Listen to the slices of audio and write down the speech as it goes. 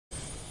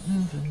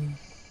Moving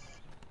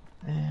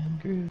and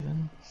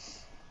grooving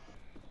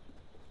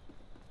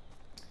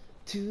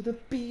to the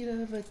beat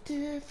of a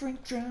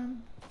different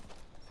drum.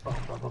 bum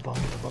bum bum bum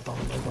bum bum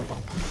bum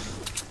bum.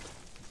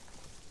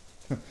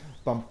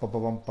 Bum bum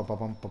bum bum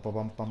bum bum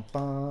bum bum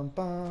bum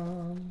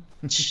bum.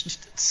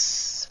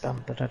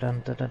 Dun dun dun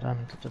dun dun dun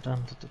dun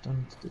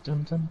dun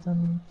dun dun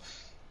dun.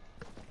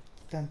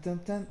 Dun dun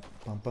dun.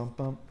 Bum bum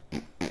bum.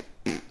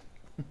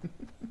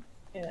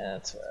 Yeah,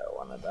 that's where I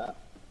wanted that.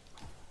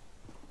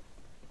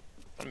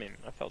 I mean,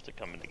 I felt it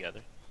coming together.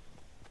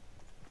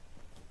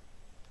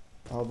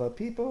 All the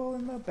people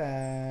in the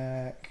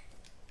back.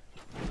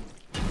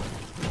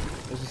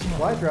 There's a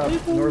supply drop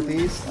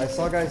northeast. I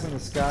saw guys in the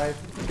sky,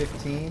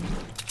 15,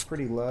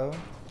 pretty low.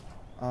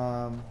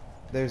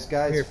 There's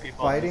guys Hear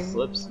people fighting. on the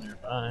flips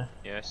nearby.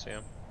 Yeah, I see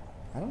him.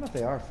 I don't know if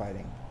they are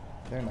fighting.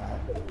 They're not.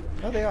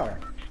 No, they are.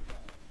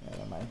 Yeah,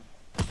 never mind.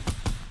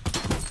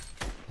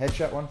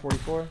 Headshot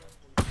 144.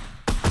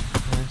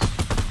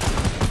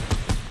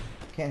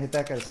 Can't hit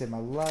that guy to save my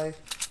life.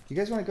 You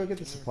guys want to go get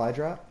the supply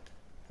drop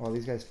while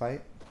these guys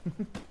fight?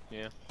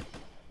 Yeah.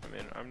 I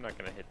mean, I'm not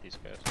gonna hit these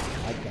guys.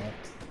 I can't.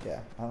 Yeah,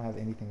 I don't have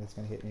anything that's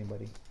gonna hit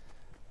anybody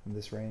from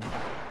this range.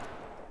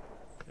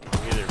 We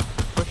either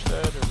push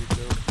that or we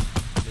go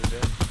move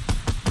in.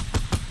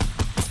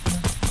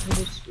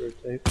 We'll just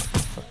rotate.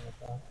 I'm fine with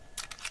that.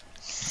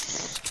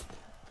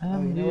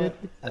 Oh, you know what?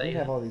 with I did that.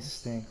 have all these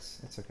stinks.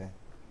 It's okay.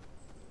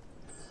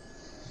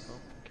 Oh,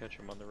 catch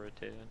him on the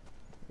rotated.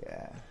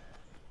 Yeah.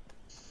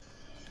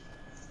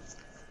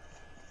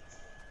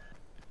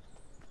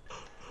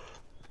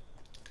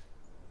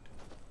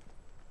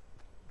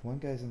 One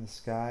guy's in the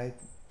sky,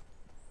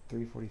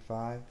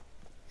 345.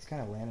 He's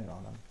kind of landed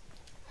on him.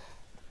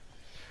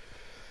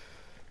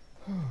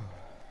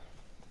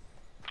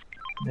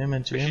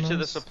 Damage Push you to the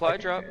ammo? supply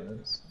drop.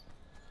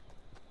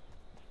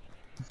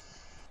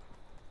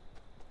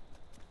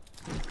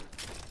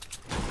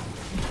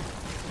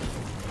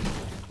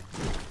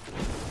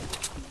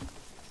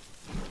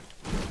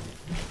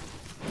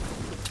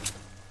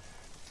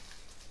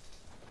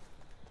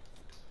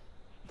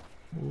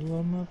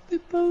 All my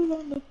people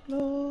on the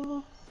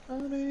floor,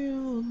 party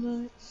all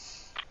night.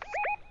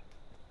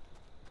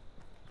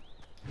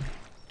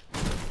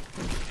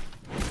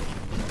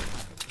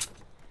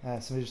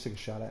 Somebody just took a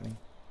shot at me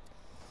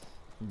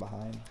from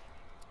behind.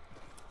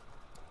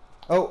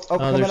 Oh,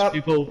 coming There's up.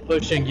 people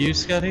pushing you,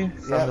 Scotty,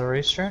 from Yeah. the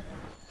racetrack.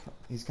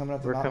 He's coming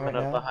up the We're mountain coming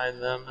right up now.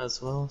 behind them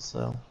as well,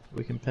 so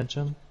we can pinch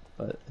him.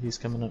 But he's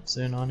coming up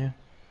soon on you.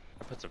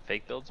 Put some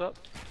fake builds up.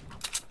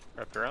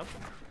 Wrapped around.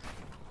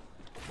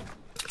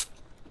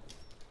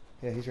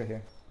 Yeah, he's right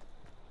here.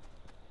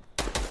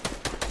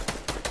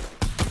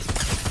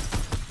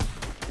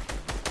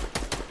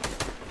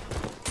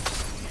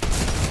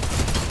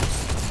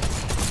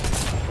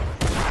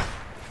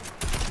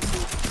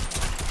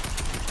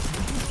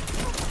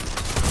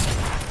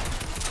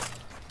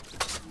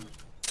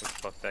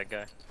 Fuck that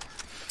guy.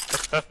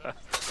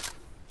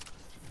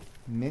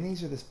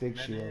 Minis or this big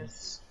shield?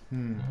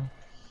 Hmm.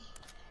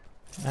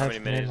 I How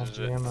have many minis minis is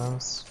it?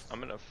 GMOs. I'm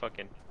gonna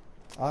fucking.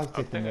 I'll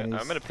take the minis.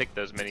 I'm gonna pick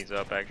those minis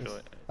up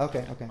actually.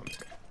 Okay, okay.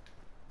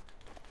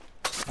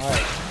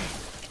 Alright.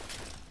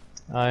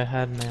 I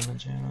had mana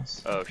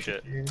GMOs. Oh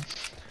shit.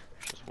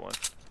 Just one.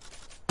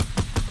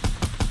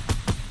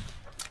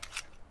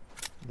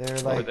 They're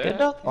Over like there?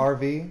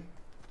 RV.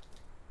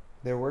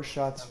 There were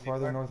shots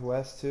farther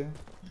northwest too.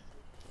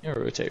 You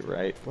rotate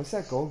right. What's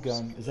that gold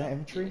gun? Is that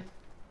infantry?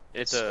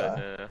 It's Scar.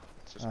 no,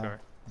 it's a scar.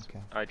 Okay.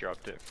 I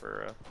dropped it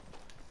for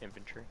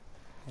infantry.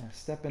 Yeah,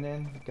 stepping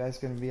in. The guy's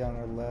gonna be on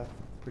our left.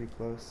 Pretty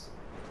close.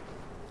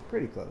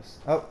 Pretty close.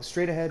 Oh,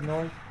 straight ahead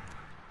north.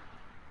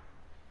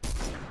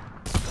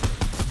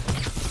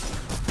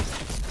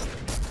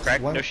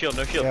 Crack. One- No shield.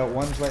 No shield. Yeah,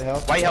 one's white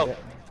health. White health.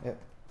 Yep.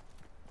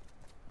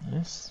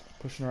 Nice.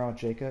 Pushing around with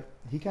Jacob.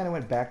 He kind of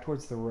went back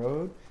towards the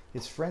road.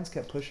 His friends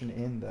kept pushing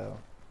in though.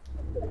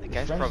 The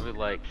guy's friends- probably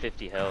like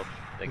 50 health.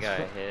 The His guy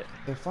fri- I hit.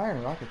 They're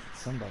firing rockets at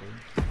somebody.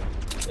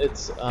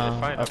 It's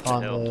fine up up the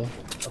on hill.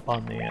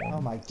 Oh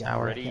my god! I can't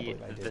Already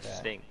believe I did the that.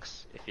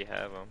 stinks if you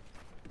have them.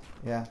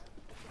 Yeah.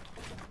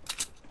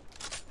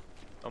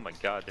 Oh my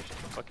god, there's a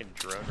fucking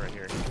drone right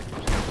here. I'm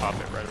just gonna pop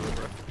it right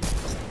over.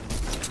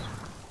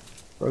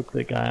 Broke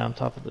the guy on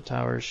top of the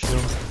tower's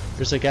shield.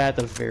 There's a guy at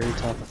the very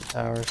top of the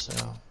tower, so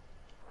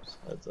just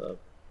heads up.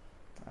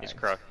 He's Alright.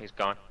 crook. He's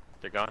gone.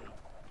 They're gone.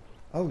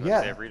 Oh They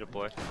yeah. have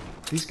redeploy.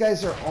 These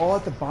guys are all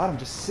at the bottom,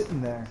 just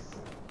sitting there.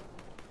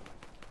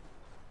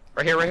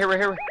 Right here. Right here. Right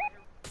here.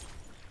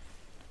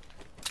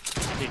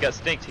 He got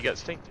stinked. He got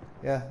stinked.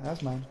 Yeah,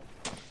 that's mine.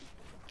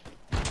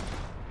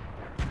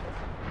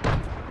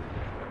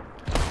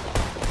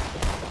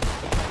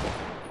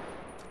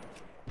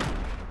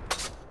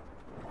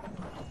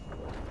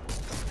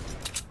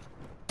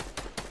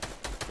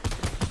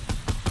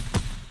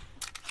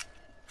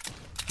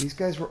 These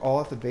guys were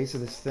all at the base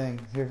of this thing.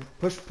 Here,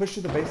 push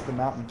to the base of the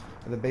mountain,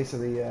 or the base of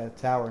the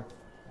tower.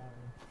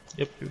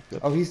 Yep.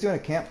 Oh, he's doing a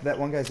camp. That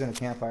one guy's doing a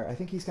campfire. I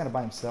think he's kind of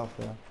by himself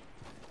though.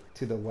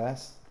 To the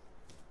west.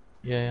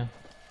 Yeah.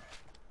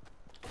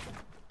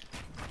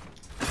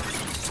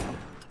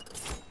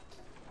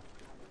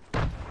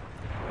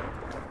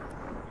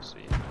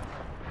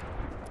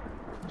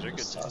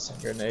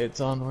 tossing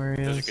grenades on where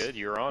he Those is. are good.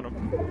 You're on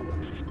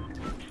him.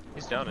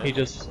 He's down it. He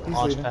just He's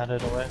launch leaving.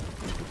 padded away.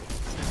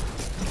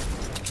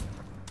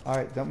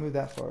 Alright, don't move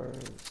that far,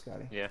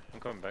 Scotty. Yeah, I'm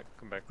coming back.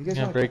 Come back. You guys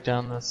Yeah, wanna break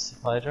down the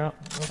supply drop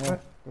real Yeah, quick.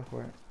 go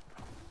for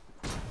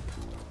it.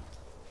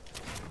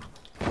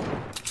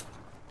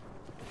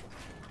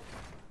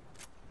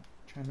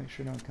 Try and make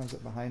sure no one comes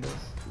up behind us.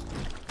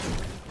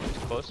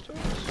 Close to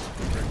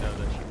us? Or no,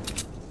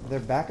 that's you. They're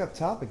back up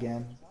top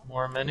again.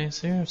 More minis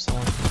here if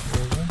someone can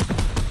hear them.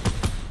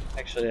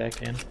 Actually, I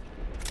can.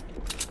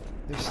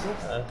 They're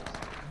still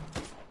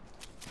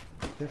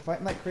they're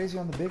fighting like crazy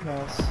on the big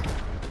house.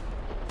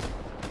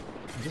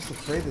 I'm just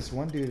afraid this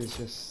one dude is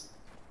just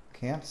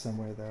camped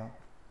somewhere though.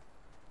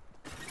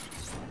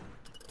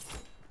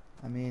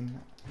 I mean,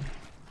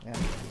 yeah.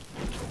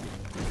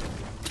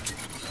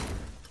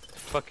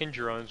 Fucking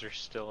drones are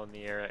still in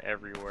the air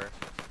everywhere.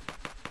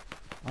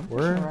 I'm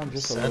We're pushing around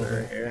just a little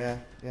center bit. here.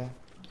 Yeah, yeah.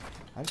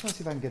 I just want to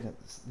see if I can get a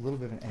little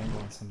bit of an angle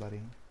on somebody.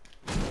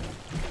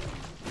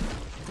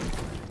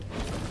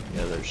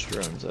 Yeah, there's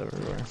drones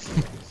everywhere.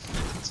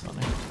 That's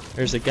funny.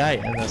 There's a guy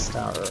in this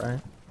tower, right?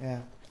 Yeah.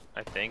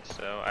 I think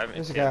so. I haven't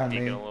There's a seen guy him on me.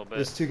 peeking a little bit.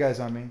 There's two guys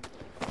on me.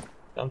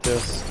 Come to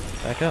us.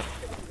 Back up.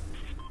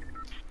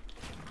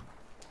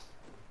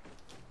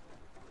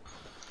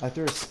 I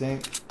threw a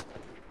stink.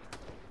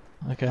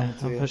 Okay, Coming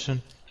to I'm you.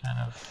 pushing kind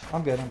of.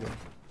 I'm good, I'm good.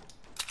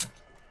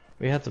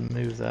 We have to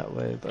move that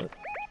way, but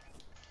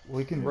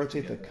We can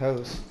rotate the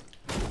coast.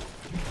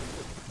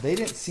 They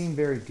didn't seem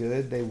very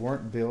good. They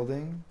weren't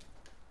building.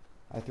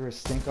 I threw a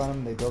stink on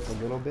them. They built a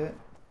little bit.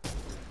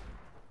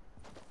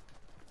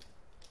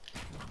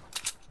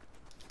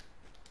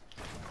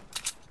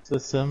 is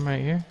this them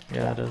right here?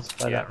 Yeah, it is.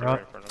 By yeah, that they're right rock.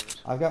 in front of us.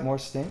 I've got more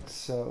stinks,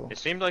 so It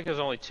seemed like there's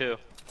only two.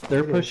 They're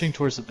It is. pushing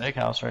towards the big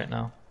house right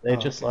now. They Oh,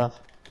 just okay. left.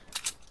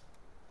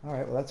 all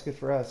right. Well, that's good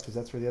for us because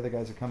that's where the other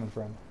guys are coming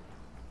from.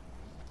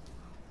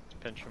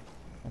 Let's pinch him.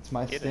 That's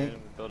my Get stink.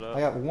 in, build up. I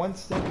got one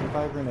stink and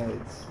 5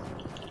 grenades.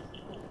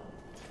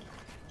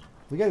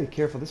 We gotta be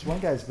careful. This one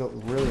guy's built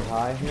really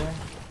high here.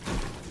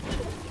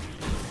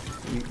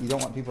 You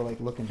don't want people like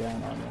looking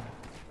down on you.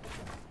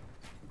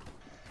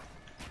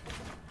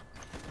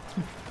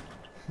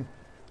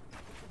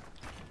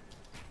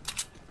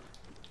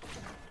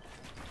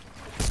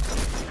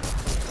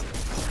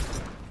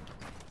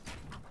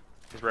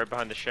 He's right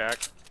behind the shack.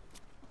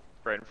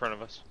 Right in front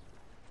of us.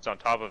 It's on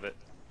top of it.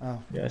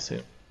 Oh, Yeah, I see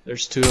it.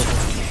 There's two of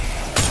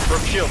them.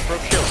 Broke shield,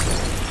 broke shield.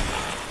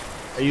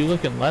 Are you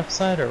looking left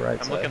side or right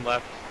I'm side? looking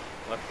left.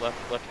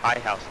 Left high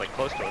house, like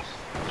close to us.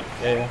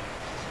 Yeah, yeah.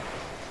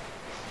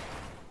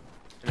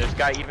 And there's a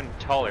guy even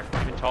taller,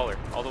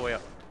 all the way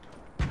up.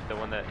 The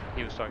one that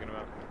he was talking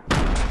about.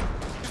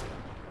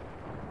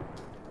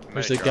 He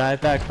There's might a have guy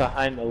back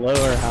behind the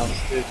lower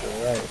house too, to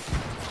the right.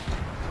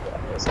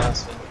 Yeah, I was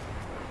asking.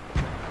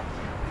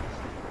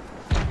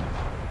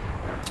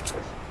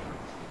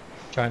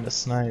 Trying to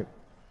snipe.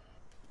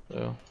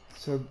 So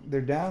so they're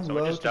down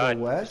Someone low just to died.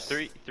 the west.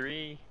 There's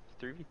three.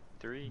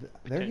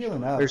 They're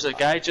healing up. there's a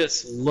guy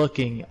just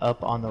looking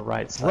up on the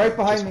right side. Right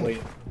behind just me.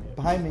 waiting.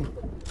 Behind me.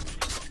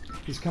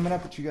 He's coming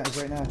up at you guys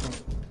right now, I think.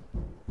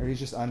 Or he's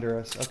just under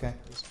us. Okay.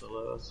 Just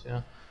below us,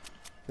 yeah.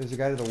 There's a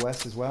guy to the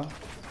west as well.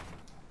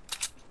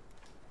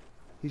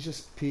 He's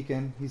just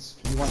peeking. He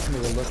wants me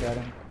to look at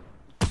him.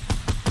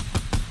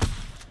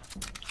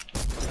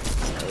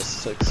 That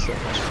was like so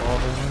much fall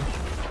damage.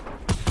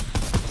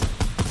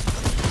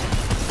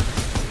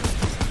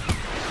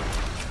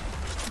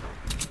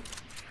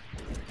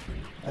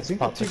 I think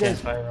the Pop the two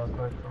guys. campfire real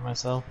quick for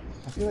myself.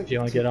 I feel like Do you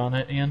want the to two- get on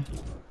it, Ian?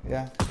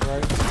 Yeah.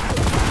 Right.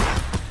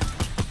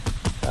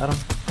 Got him?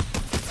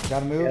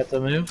 Gotta You move. have to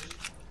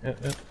move?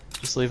 Yep.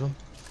 Just leave him.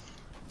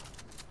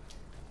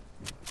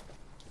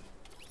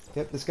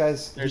 Yep. This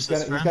guy's. There's He's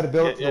this got to friend.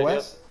 build Yeah, up to yeah, the yeah.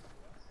 west.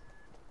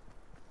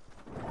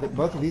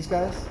 Both of these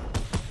guys.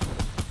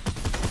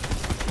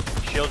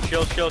 Shield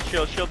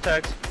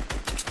tags.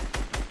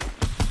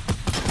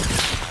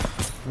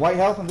 White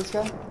health on this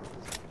guy.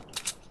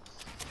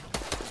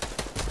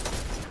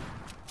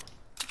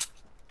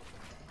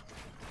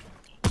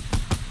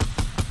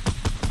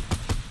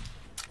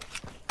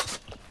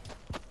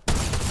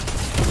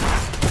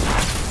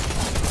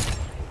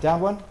 Down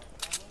one.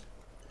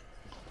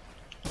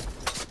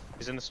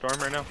 He's in the storm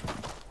right now.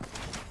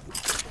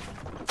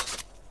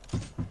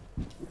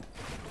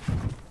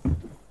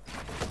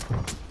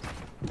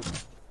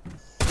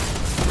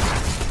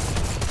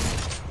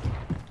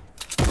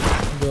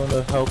 I'm going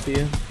to help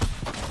you.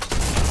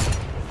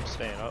 I'm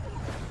staying up.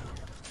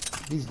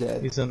 He's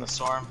dead. He's in the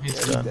storm.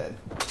 He's Yeah, done. dead.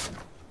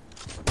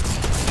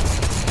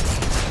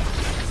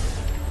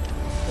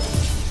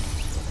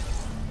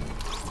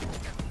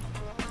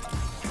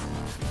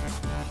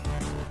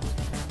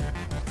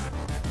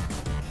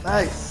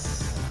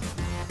 Nice.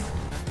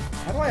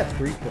 How do I have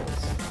 3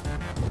 kills?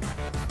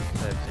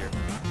 That's here.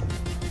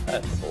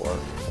 At 4.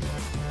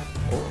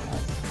 Oh,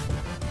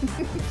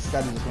 nice.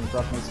 Scotty just went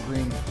across my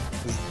screen.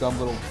 This dumb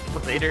little.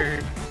 Later.